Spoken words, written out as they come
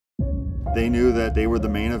They knew that they were the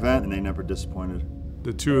main event, and they never disappointed.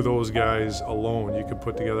 The two of those guys alone, you could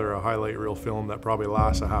put together a highlight reel film that probably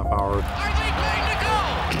lasts a half hour. Are they going to go?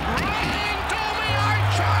 Ryan, Domi are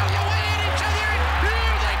charging away at each other.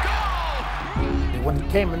 Here they go. When you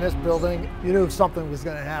came in this building, you knew something was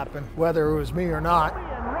going to happen, whether it was me or not.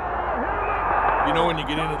 You know, when you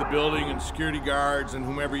get into the building and security guards and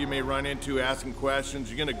whomever you may run into asking questions,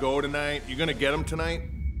 you're going to go tonight? You're going to get them tonight?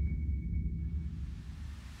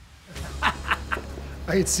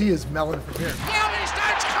 I could see his melon from here. Domi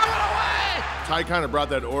starts coming away. Ty kind of brought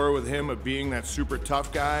that aura with him of being that super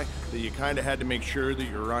tough guy that you kind of had to make sure that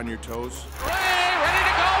you're on your toes. Ray ready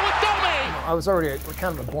to go with Domi. I was already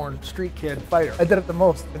kind of a born street kid fighter. I did it the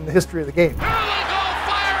most in the history of the game. Here they go,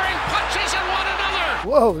 firing punches at one another.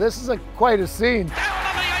 Whoa, this is quite a scene. Down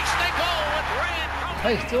on the ice they go with Ray and Domi. How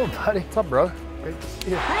you doing, buddy? What's up, bro? Great to see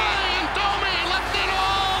you. Ray and Domi let it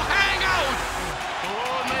all hang out.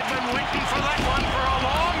 Oh, and they've been waiting for that one for a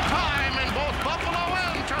long time in both Buffalo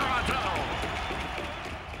and Toronto.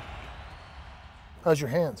 How's your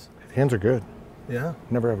hands? Hands are good. Yeah?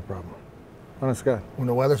 Never have a problem. Honest God. When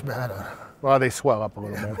the weather's bad. Well, they swell up a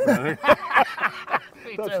little bit.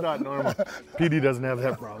 That's not normal. PD doesn't have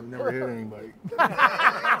that problem. Never hit anybody.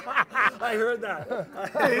 I heard that.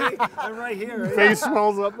 I'm right here. Face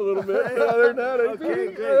swells up a little bit. Other than that,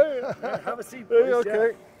 Okay, good. Have a seat, please.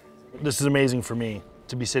 Okay. This is amazing for me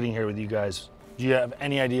to be sitting here with you guys. Do you have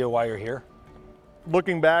any idea why you're here?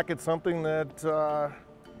 Looking back at something that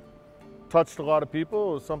touched a lot of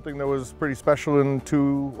people, it was something that was pretty special in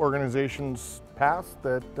two organizations past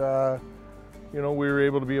that you know, we were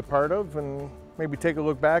able to be a part of, and maybe take a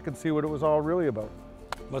look back and see what it was all really about.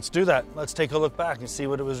 Let's do that. Let's take a look back and see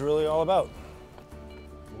what it was really all about.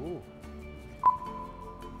 Ooh.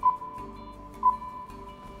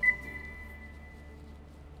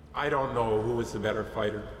 I don't know who was the better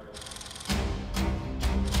fighter.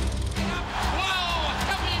 Whoa,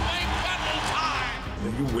 heavyweight battle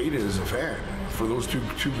time. You waited as a fan for those two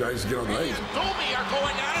guys to get on the ice. Domi are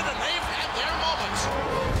going at it, and they've had their moments.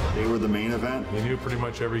 They were the main event. They knew pretty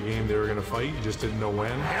much every game they were going to fight, you just didn't know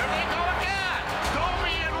when. Here they go again.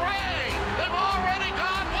 Domi and Ray. They've already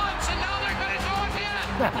gone once, and now they're going to go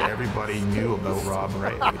again. Everybody knew about Rob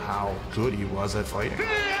Ray, how good he was at fighting. He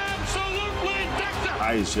absolutely decked him.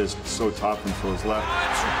 Guy is just so tough and throws left.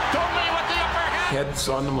 Domi with the upper hand. Heads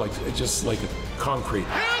on them just like concrete.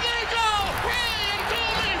 Here they go. Ray and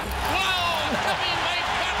Domi. Whoa, heavyweight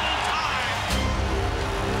battle time.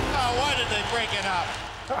 Oh, why did they break it up?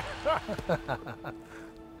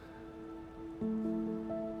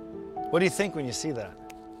 What do you think when you see that?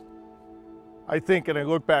 I think, and I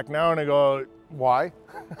look back now and I go, why?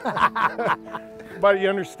 But you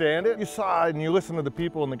understand it. You saw it and you listen to the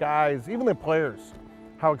people and the guys, even the players,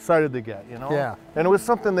 how excited they get, you know? Yeah. And it was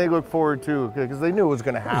something they looked forward to because they knew it was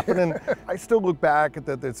going to happen. And I still look back at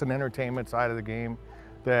that it's an entertainment side of the game,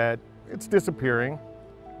 that it's disappearing,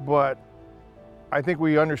 but I think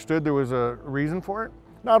we understood there was a reason for it.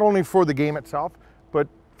 Not only for the game itself, but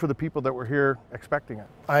for the people that were here expecting it.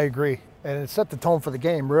 I agree. And it set the tone for the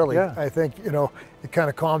game, really. Yeah. I think, you know, it kind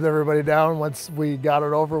of calmed everybody down once we got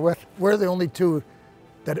it over with. We're the only two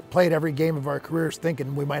that played every game of our careers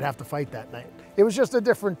thinking we might have to fight that night. It was just a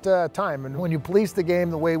different time. And when you police the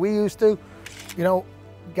game the way we used to, you know,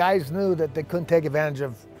 guys knew that they couldn't take advantage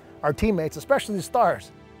of our teammates, especially the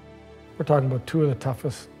stars. We're talking about two of the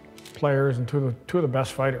toughest players and two of the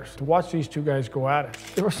best fighters. To watch these two guys go at it,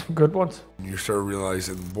 there were some good ones. You start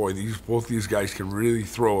realizing, boy, both these guys can really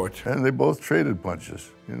throw it. And they both traded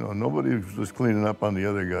punches. You know, nobody was cleaning up on the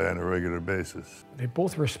other guy on a regular basis. They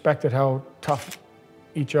both respected how tough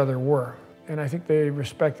each other were. And I think they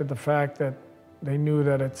respected the fact that they knew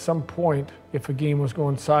that at some point, if a game was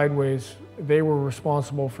going sideways, they were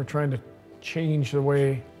responsible for trying to change the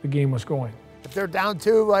way the game was going. If they're down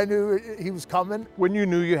two, I knew he was coming. When you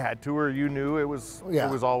knew you had to, or you knew it was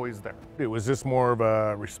always there. It was just more of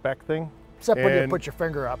a respect thing. Except when you put your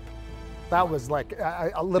finger up. That was like,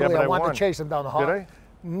 I literally, I wanted to chase him down the hall. Did I?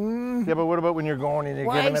 Yeah, but what about when you're going and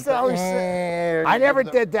you're giving it the... I never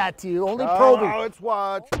did that to you, only Proby. Oh, let's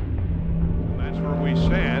watch. That's where we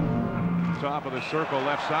stand. Top of the circle,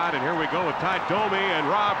 left side, and here we go with Ty Domi and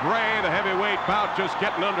Rob Ray. The heavyweight bout just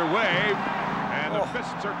getting underway. And the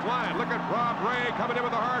fists are flying. Look at Rob Ray coming in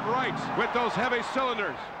with the hard rights with those heavy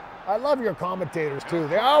cylinders. I love your commentators, too.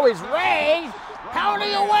 They're always, Ray,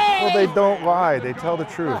 pounding away. Well, they don't lie. They tell the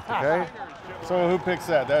truth, okay? So who picks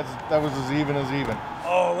that? That was as even as even.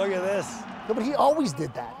 Oh, look at this. No, but he always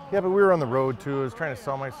did that. Yeah, but we were on the road, too. I was trying to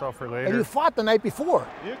sell myself for later. And you fought the night before.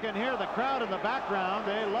 You can hear the crowd in the background.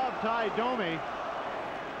 They love Ty Domi.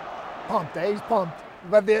 pumped, eh? He's pumped.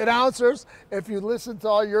 But the announcers, if you listen to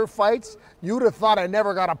all your fights, you'd have thought I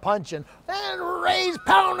never got a punch in. And Ray's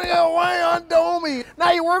pounding away on Domi.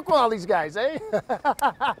 Now you work with all these guys, eh?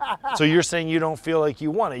 So you're saying you don't feel like you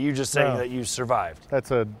won it. You're just saying that you survived.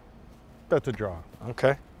 That's a draw.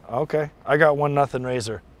 Okay. Okay. I got 1-0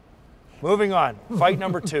 Razor. Moving on. Fight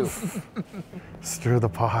number 2. Stir the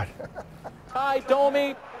pot. Ty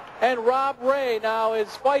Domi and Rob Ray. Now,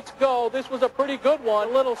 as fights go, this was a pretty good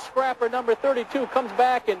one. Little scrapper number 32 comes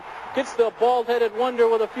back and gets the bald-headed wonder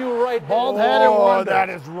with a few right. Bald-headed wonder.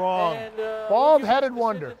 That is wrong. Bald-headed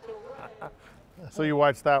wonder. So you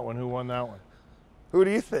watched that one. Who won that one? Who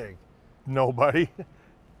do you think? Nobody.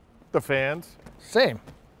 The fans. Same.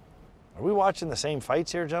 Are we watching the same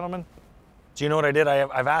fights here, gentlemen? Do you know what I did?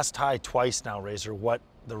 I've asked Ty twice now, Razor, what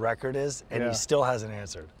the record is, and he still hasn't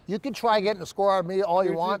answered. You can try getting a score out of me all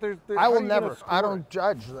you want. I will never. I don't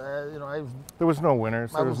judge. You know, there was no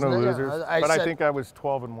winners. There was no losers. But I think I was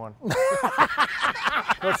 12-1.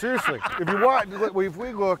 No, seriously. If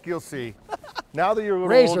we look, you'll see. Now that you're a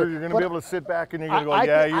little older, you're going to be able to sit back and you're going to go,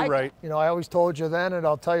 yeah, you're right. You know, I always told you then, and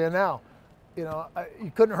I'll tell you now. You know,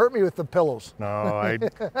 you couldn't hurt me with the pillows. No,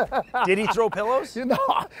 Did he throw pillows? You know,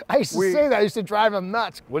 I used to say that. I used to drive him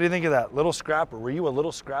nuts. What do you think of that? Little scrapper. Were you a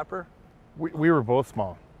little scrapper? We were both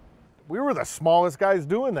small. We were the smallest guys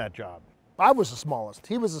doing that job. I was the smallest.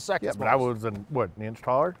 He was the second smallest. But I was, an inch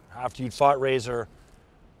taller? After you fought Razor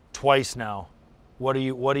twice now, what are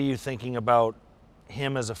you thinking about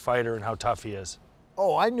him as a fighter and how tough he is?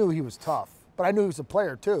 Oh, I knew he was tough. But I knew he was a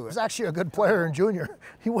player too. He was actually a good player in junior.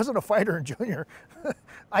 He wasn't a fighter in junior.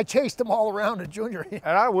 I chased him all around in junior. And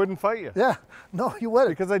I wouldn't fight you. Yeah, no, you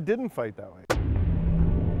wouldn't. Because I didn't fight that way.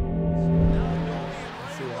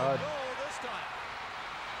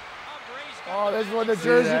 Oh, this is when the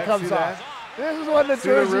jersey comes off. This is when the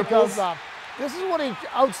jersey comes off. This is when he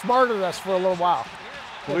outsmarted us for a little while.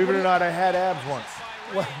 Believe it or not, I had abs once.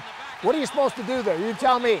 What are you supposed to do there? You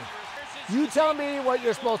tell me. You tell me what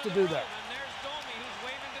you're supposed to do there.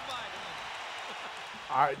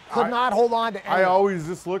 Could not hold on to anything. I always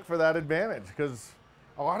just look for that advantage because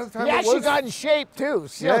a lot of the time he actually got in shape too.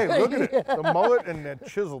 So. Yeah, look at it. The mullet and the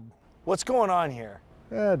chiseled. What's going on here?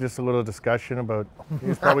 Yeah, just a little discussion about he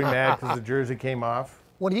was probably mad because the jersey came off.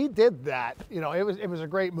 When he did that, you know, it was a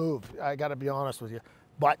great move. I got to be honest with you.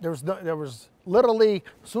 But there was literally,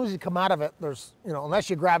 as soon as you come out of it, there's, you know, unless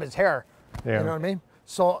you grab his hair, you know what I mean?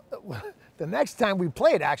 So the next time we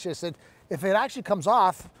played, actually, I said, if it actually comes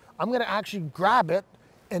off, I'm going to actually grab it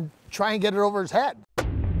and try and get it over his head.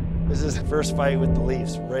 This is his first fight with the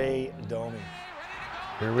Leafs, Ray Domi.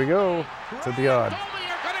 Here we go to the odd. Domi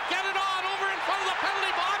are going to get it on over in front of the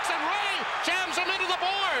penalty box, and Ray jams him into the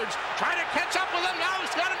boards. Trying to catch up with him now.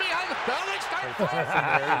 He's got to be on the penalty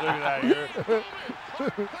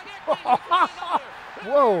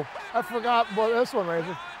Whoa, I forgot about this one, Razor.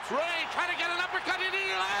 Ray trying to get an uppercut in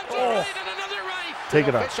the left, right, and another right. Take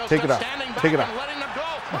it off, take it off, take it off. Letting them go.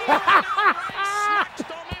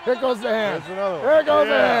 Here goes the hand. There's another one. There goes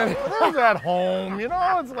the hand. There's at home, you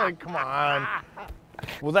know, it's like, come on.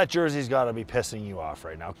 Well, that jersey's got to be pissing you off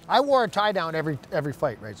right now. I wore a tie down every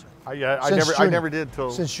fight, Razor. I never did till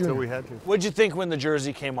we had to. What'd you think when the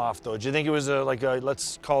jersey came off, though? Did you think it was like a,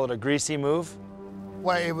 let's call it a greasy move?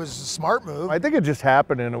 Well, it was a smart move. I think it just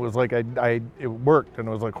happened, and it was like it worked, and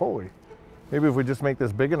it was like, holy, maybe if we just make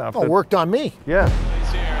this big enough. Oh, it worked on me. Yeah.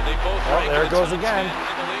 Well, there it goes again.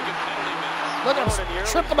 Look at him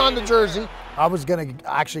tripping on the jersey. I was going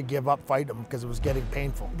to actually give up fighting him because it was getting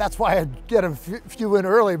painful. That's why I'd get a few in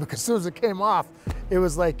early, because as soon as it came off, it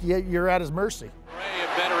was like, yeah, you're at his mercy. Ray, a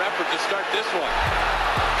better effort to start this one.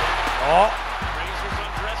 Oh.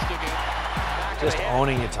 Just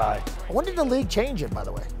owning it, Ty. When did the league change it, by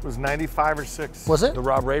the way? It was 95 or 6. Was it? The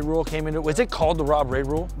Rob Ray rule came into, was it called the Rob Ray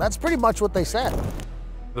rule? That's pretty much what they said.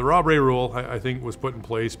 The Rob Ray rule, I think, was put in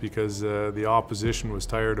place because the opposition was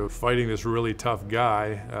tired of fighting this really tough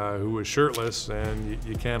guy who was shirtless, and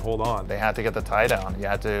you can't hold on. They had to get the tie down. You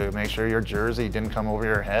had to make sure your jersey didn't come over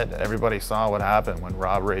your head. Everybody saw what happened when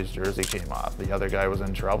Rob Ray's jersey came off. The other guy was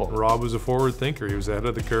in trouble. Rob was a forward thinker. He was ahead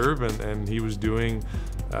of the curve, and he was doing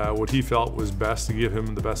what he felt was best to give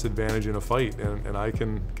him the best advantage in a fight, and I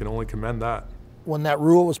can only commend that. When that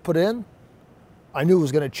rule was put in, I knew it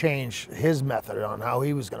was going to change his method on how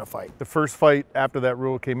he was going to fight. The first fight after that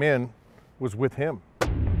rule came in was with him. Here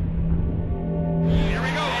we go,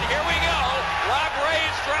 and here we go. Rob Ray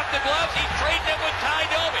has dropped the gloves. He's trading it with Ty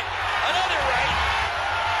Domi. Another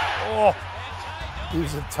right. Oh,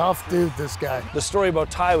 he's a tough dude, this guy. The story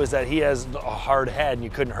about Ty was that he has a hard head and you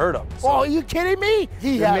couldn't hurt him. So. Oh, are you kidding me?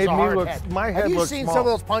 He has a hard head. My head Have you looks seen small. some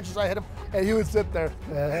of those punches I hit him? And he would sit there.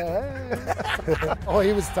 Oh,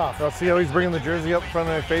 he was tough. I'll see how he's bringing the jersey up in front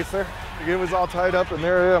of my face there. It was all tied up, and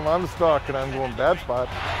there I am. I'm stuck, and I'm going bad spot.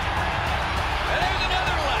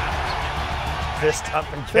 Fist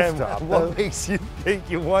up and Fist up. What makes you think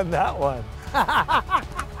you won that one?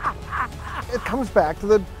 It comes back to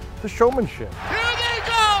the showmanship. Here they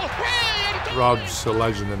go! Rob's a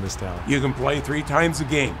legend in this town. You can play 3 times a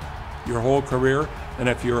game your whole career, and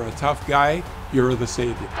if you're a tough guy, you're the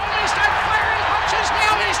savior. Domi starts firing punches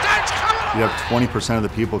now. He starts coming. You have 20% of the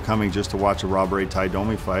people coming just to watch a Rob Ray Ty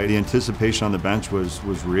Domi fight. The anticipation on the bench was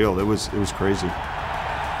real. It was crazy.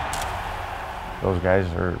 Those guys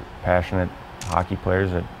are passionate hockey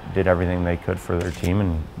players that did everything they could for their team,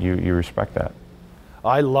 and you respect that.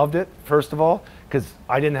 I loved it, first of all, because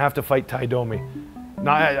I didn't have to fight Ty Domi. No,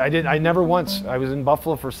 I never once. I was in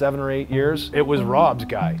Buffalo for 7 or 8 years. It was Rob's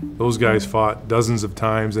guy. Those guys fought dozens of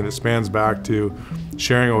times, and it spans back to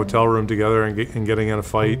sharing a hotel room together and getting in a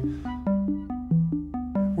fight.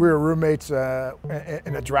 We were roommates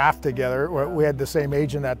in a draft together. We had the same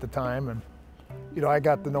agent at the time, and you know, I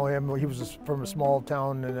got to know him. He was from a small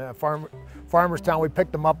town, in a farmer's town. We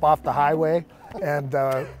picked him up off the highway, and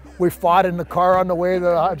we fought in the car on the way to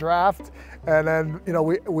the draft. And then, you know,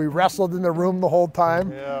 we wrestled in the room the whole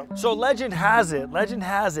time. Yeah. So legend has it,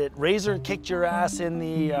 Razor kicked your ass in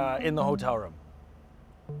the hotel room.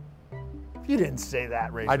 You didn't say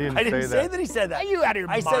that, Razor. I didn't say that he said that. Are you out of your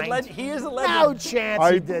mind? I said he is a legend. No chance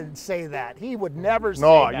he didn't say that. He would never say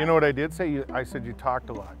that. No, you know what I did say? I said you talked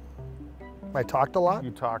a lot. I talked a lot? You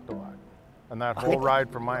talked a lot. And that whole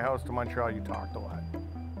ride from my house to Montreal, you talked a lot.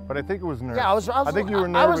 But I think it was nervous. Yeah, I think you were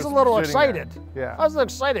nervous. I was a little excited. Yeah. I was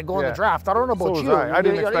excited going to the draft. I don't know about so you. Was I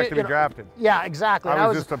didn't expect to be drafted. Yeah, exactly. I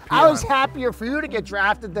was just a peon. I was happier for you to get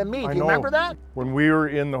drafted than me. Do you remember that? When we were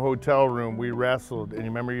in the hotel room, we wrestled, and you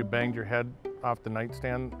remember you banged your head off the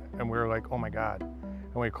nightstand, and we were like, oh my God.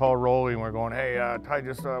 And we call Rolly, and we're going, hey, Ty,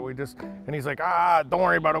 and he's like, don't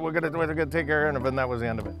worry about it. We're gonna take care of it, and that was the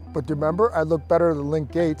end of it. But do you remember, I looked better than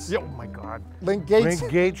Link Gates. Yeah, oh my God. Link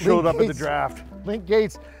Gates showed up at the draft. Link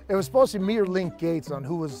Gates, it was supposed to be me or Link Gates on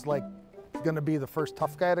who was like gonna be the first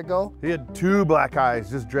tough guy to go. He had 2 black eyes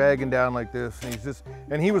just dragging down like this,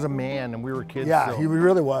 and he was a man, and we were kids. Yeah, still. he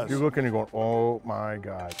really was. You're looking and going, oh my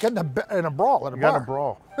God. Getting in a brawl at a bar. Got in a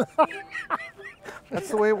brawl. That's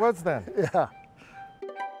the way it was then. Yeah.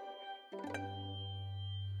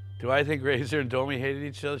 Do I think Razor and Domi hated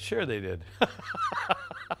each other? Sure they did.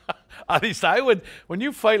 At least I would. When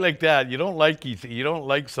you fight like that, you don't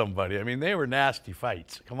like somebody. I mean, they were nasty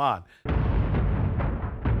fights. Come on. They're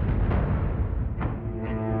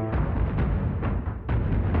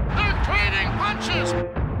trading punches.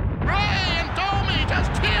 Ray and Domi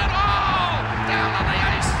just tee it all down on the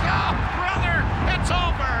ice. Oh, brother, it's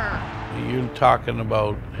over. You're talking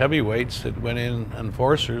about heavyweights that went in,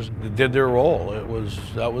 enforcers that did their role.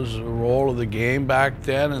 That was the role of the game back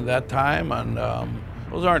then and that time, and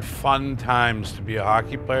those aren't fun times to be a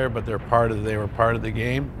hockey player, but they were part of the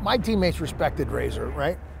game. My teammates respected Razor,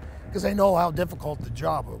 right? Because they know how difficult the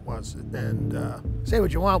job it was. And say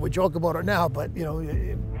what you want, we joke about it now, but you know,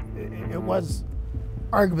 it was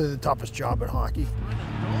arguably the toughest job in hockey.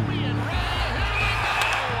 Domi and Ray,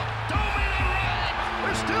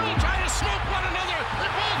 they're still trying to smoke one another. They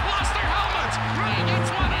both lost their helmets. Ray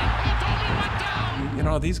gets one in. Oh, Domi went down. You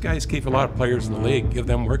know, these guys gave a lot of players in the league, give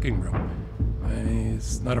them working room.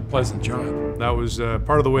 It's not a pleasant job. That was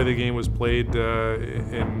part of the way the game was played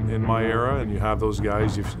in my era, and you have those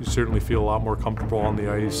guys, you certainly feel a lot more comfortable on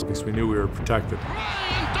the ice because we knew we were protected. Ray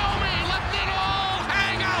and Domi letting it all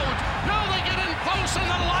hang out. Now they get in close and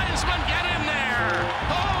the linesmen get in there.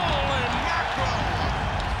 Holy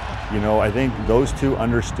mackerel. You know, I think those two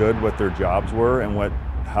understood what their jobs were and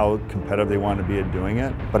how competitive they wanted to be at doing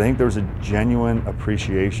it. But I think there was a genuine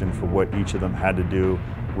appreciation for what each of them had to do,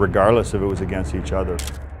 regardless if it was against each other.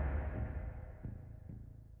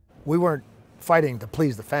 We weren't fighting to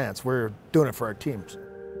please the fans. We were doing it for our teams.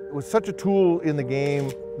 It was such a tool in the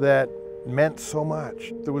game that meant so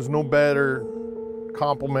much. There was no better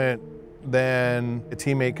compliment than a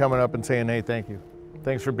teammate coming up and saying, hey, thank you.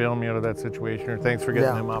 Thanks for bailing me out of that situation, or thanks for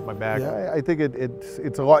getting them off my back. Yeah. I think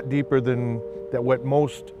it's a lot deeper than what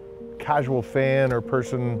most casual fan or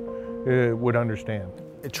person would understand.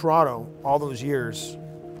 In Toronto, all those years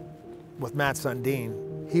with Matt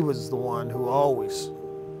Sundin, he was the one who always,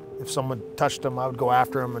 if someone touched him, I would go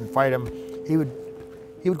after him and fight him. He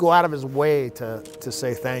would go out of his way to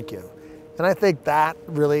say thank you. And I think that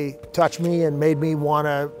really touched me and made me want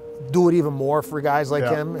to do it even more for guys like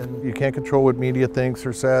him. And you can't control what media thinks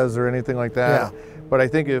or says or anything like that. Yeah. But I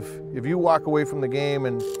think if you walk away from the game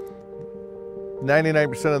and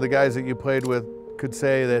 99% of the guys that you played with could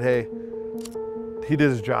say that, hey, he did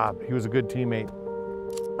his job. He was a good teammate.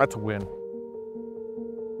 That's a win.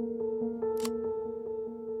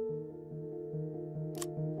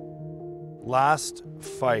 Last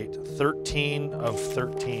fight, 13 of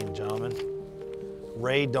 13, gentlemen.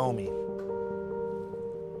 Ray Domi.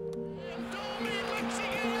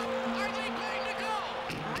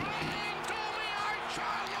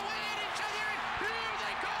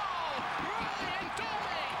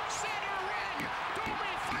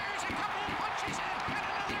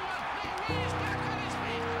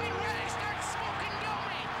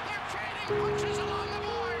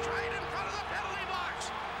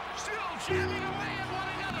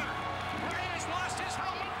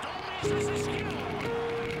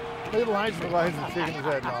 Look at the lines for lines and shaking his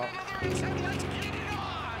head now.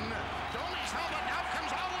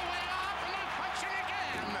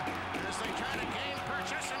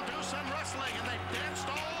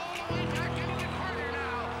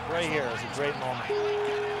 Right here is a great moment.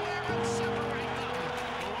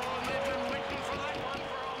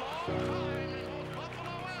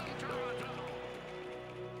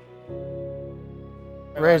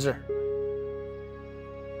 Razor.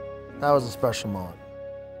 That was a special moment.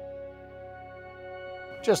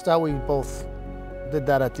 Just how we both did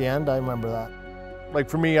that at the end, I remember that. Like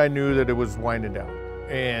for me, I knew that it was winding down.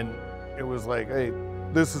 And it was like, hey,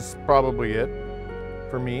 this is probably it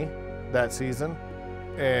for me that season.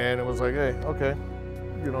 And it was like, hey, okay.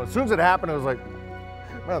 You know, as soon as it happened, it was like,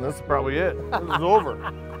 man, this is probably it. This is over.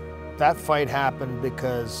 That fight happened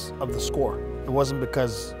because of the score. It wasn't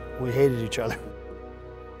because we hated each other.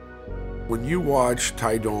 When you watch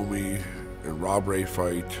Ty Domi and Rob Ray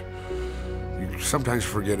fight, you sometimes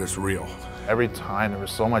forget it's real. Every time there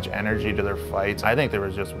was so much energy to their fights. I think there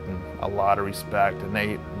was just a lot of respect, and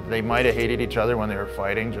they might have hated each other when they were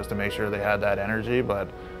fighting just to make sure they had that energy, but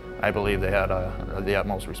I believe they had the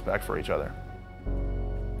utmost respect for each other.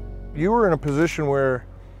 You were in a position where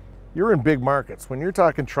you're in big markets. When you're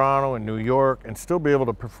talking Toronto and New York and still be able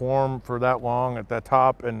to perform for that long at that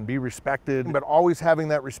top and be respected, but always having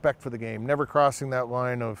that respect for the game, never crossing that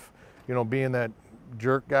line of, you know, being that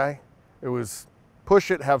jerk guy. It was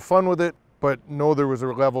push it, have fun with it, but know there was a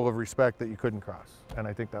level of respect that you couldn't cross. And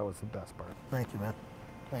I think that was the best part. Thank you, man.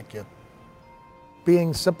 Thank you.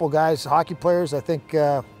 Being simple guys, hockey players, I think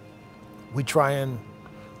we try and,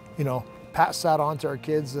 you know, pass that on to our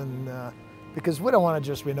kids, and because we don't want to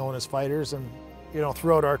just be known as fighters, and, you know,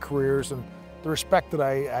 throughout our careers, and the respect that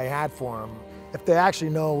I had for him. If they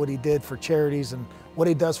actually know what he did for charities and what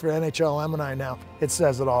he does for NHL alumni now, it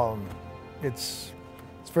says it all. And it's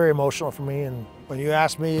very emotional for me. And when you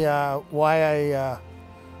ask me why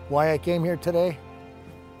I came here today,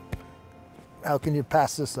 how can you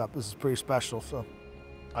pass this up? This is pretty special. So,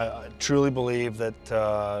 I truly believe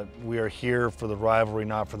that we are here for the rivalry,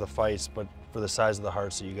 not for the fights, but for the size of the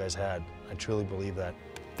hearts that you guys had. I truly believe that.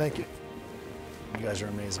 Thank you. You guys are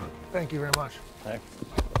amazing. Thank you very much. Hey.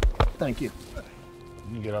 Thank you.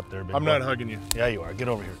 You can get up there, big I'm boy. not hugging you. Yeah, you are. Get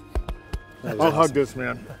over here. I'll hug this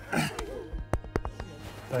man.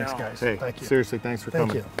 Thanks, guys. Hey, thank you. Seriously, thanks for coming.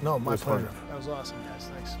 Thank you. No, my It was fun. pleasure. That was awesome, guys.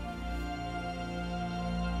 Thanks.